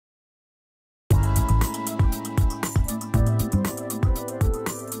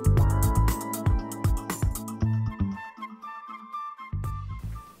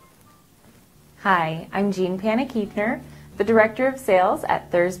Hi, I'm Jean Panic-Kiefner, the Director of Sales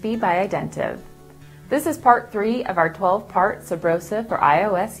at Thursby by Identiv. This is part 3 of our 12-part Rosa for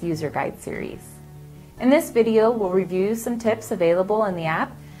iOS user guide series. In this video, we'll review some tips available in the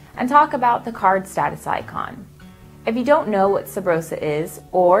app and talk about the card status icon. If you don't know what Rosa is,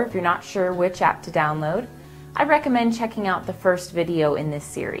 or if you're not sure which app to download, I recommend checking out the first video in this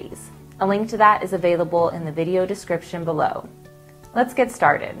series. A link to that is available in the video description below. Let's get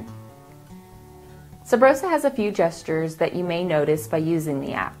started. Rosa has a few gestures that you may notice by using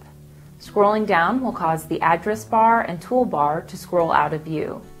the app. Scrolling down will cause the address bar and toolbar to scroll out of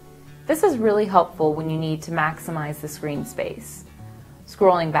view. This is really helpful when you need to maximize the screen space.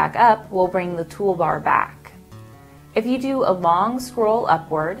 Scrolling back up will bring the toolbar back. If you do a long scroll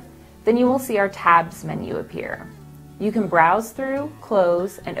upward, then you will see our tabs menu appear. You can browse through,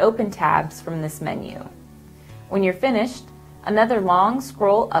 close, and open tabs from this menu. When you're finished, another long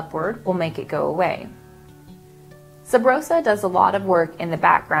scroll upward will make it go away. Rosa does a lot of work in the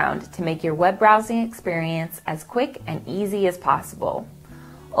background to make your web browsing experience as quick and easy as possible.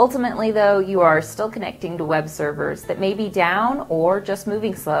 Ultimately, though, you are still connecting to web servers that may be down or just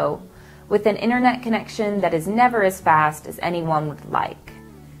moving slow, with an internet connection that is never as fast as anyone would like.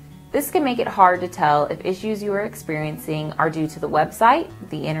 This can make it hard to tell if issues you are experiencing are due to the website,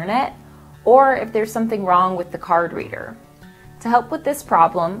 the internet, or if there's something wrong with the card reader. To help with this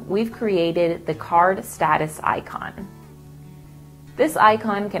problem, we've created the card status icon. This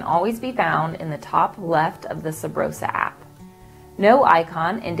icon can always be found in the top left of the Rosa app. No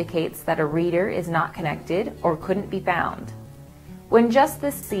icon indicates that a reader is not connected or couldn't be found. When just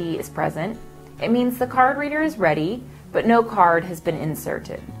this C is present, it means the card reader is ready, but no card has been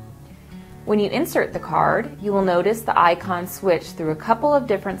inserted. When you insert the card, you will notice the icon switch through a couple of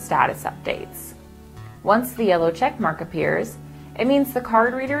different status updates. Once the yellow check mark appears, it means the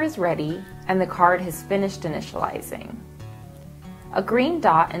card reader is ready and the card has finished initializing. A green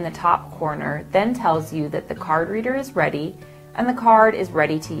dot in the top corner then tells you that the card reader is ready and the card is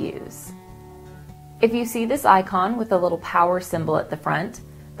ready to use. If you see this icon with a little power symbol at the front,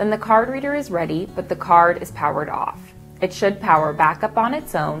 then the card reader is ready, but the card is powered off. It should power back up on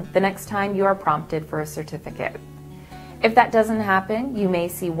its own the next time you are prompted for a certificate. If that doesn't happen, you may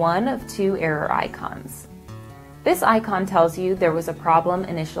see one of two error icons. This icon tells you there was a problem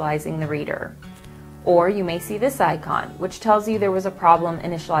initializing the reader. Or you may see this icon, which tells you there was a problem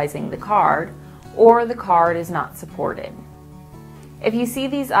initializing the card, or the card is not supported. If you see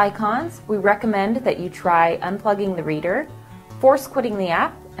these icons, we recommend that you try unplugging the reader, force quitting the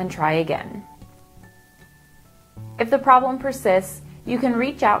app, and try again. If the problem persists, you can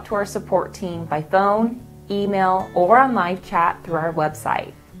reach out to our support team by phone, email, or on live chat through our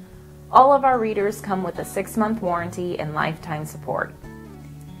website. All of our readers come with a 6-month warranty and lifetime support.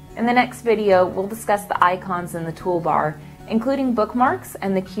 In the next video, we'll discuss the icons in the toolbar, including bookmarks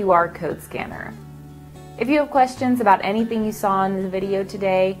and the QR code scanner. If you have questions about anything you saw in the video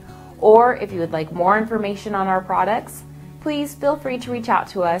today, or if you would like more information on our products, please feel free to reach out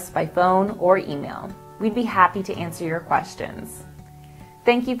to us by phone or email. We'd be happy to answer your questions.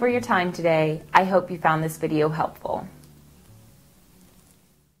 Thank you for your time today. I hope you found this video helpful.